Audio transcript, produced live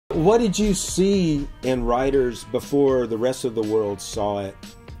what did you see in writers before the rest of the world saw it?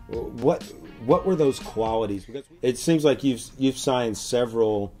 What were those qualities? Because it seems like you've signed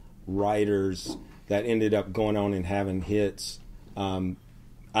several writers that ended up going on and having hits.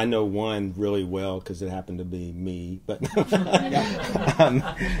 I know one really well because it happened to be me. But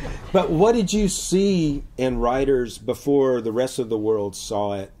but what did you see in writers before the rest of the world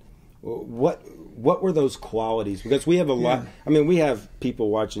saw it? What were those qualities? Because we have a lot. I mean, we have people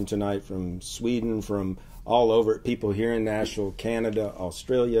watching tonight from Sweden, from all over. People here in Nashville, Canada,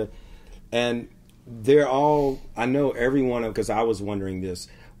 Australia, and they're all. I know every one of them because I was wondering this.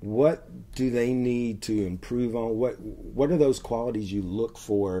 What do they need to improve on? What are those qualities you look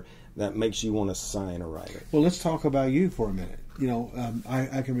for that makes you want to sign a writer? Well, let's talk about you for a minute. You know,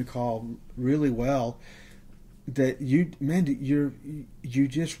 I can recall really well that you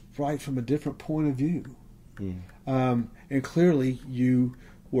just write from a different point of view, and clearly you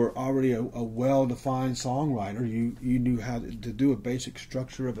were already a well-defined songwriter. You knew how to do a basic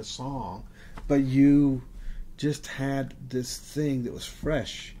structure of a song, but you just had this thing that was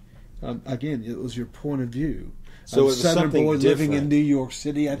fresh. Again, it was your point of view. So it was Southern something boy different. living in New York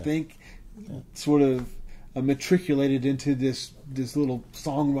City, I think, sort of matriculated into this little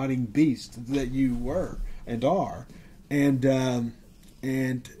songwriting beast that you were and are, and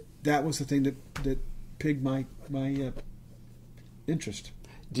that was the thing that piqued my interest.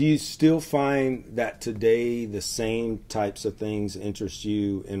 Do you still find that today the same types of things interest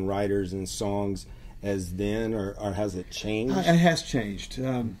you in writers and songs as then, or has it changed? It has changed.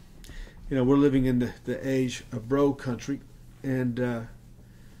 You know, we're living in the age of bro country, and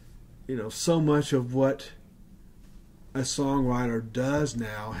you know, so much of what a songwriter does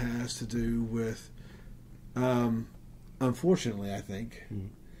now has to do with, unfortunately, I think,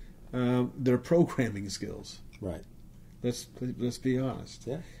 their programming skills. Right. Let's be honest.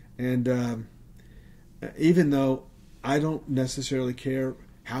 Yeah. And even though I don't necessarily care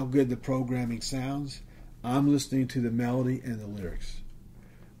how good the programming sounds, I'm listening to the melody and the lyrics.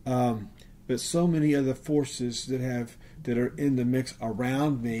 But so many other forces that are in the mix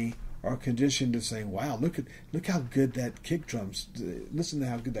around me are conditioned to saying, "Wow, look how good that kick drums. Listen to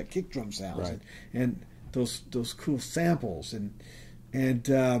how good that kick drum sounds." Right. And those cool samples and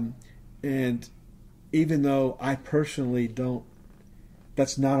even though I personally don't,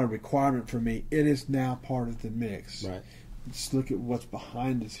 that's not a requirement for me. It is now part of the mix. Right. Just look at what's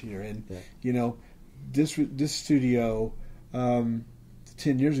behind us here, and you know, this studio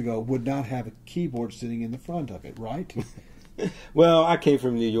 10 years ago would not have a keyboard sitting in the front of it, right? Well, I came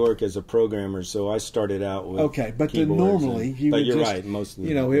from New York as a programmer, so I started out with but normally, you're just, right. Most of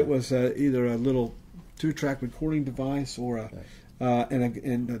them, it was either a little 2-track recording device or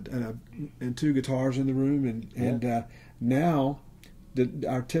and two guitars in the room, and now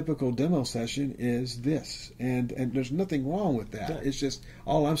our typical demo session is this, and there's nothing wrong with that. It's just,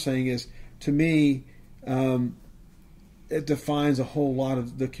 all I'm saying is, to me, it defines a whole lot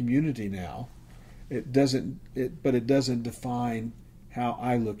of the community now. It doesn't define how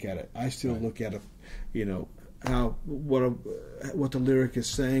I look at it. I still look at it, you know, what the lyric is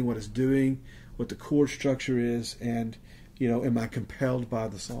saying, what it's doing, what the chord structure is, and you know, am I compelled by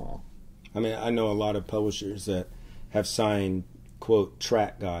the song? I mean, I know a lot of publishers that have signed, quote,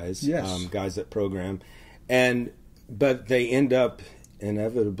 track guys, guys that program, but they end up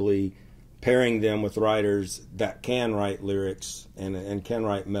inevitably pairing them with writers that can write lyrics and can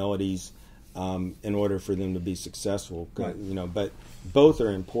write melodies in order for them to be successful. Right. You know, but both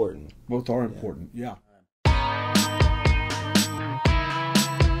are important. Both are important, yeah.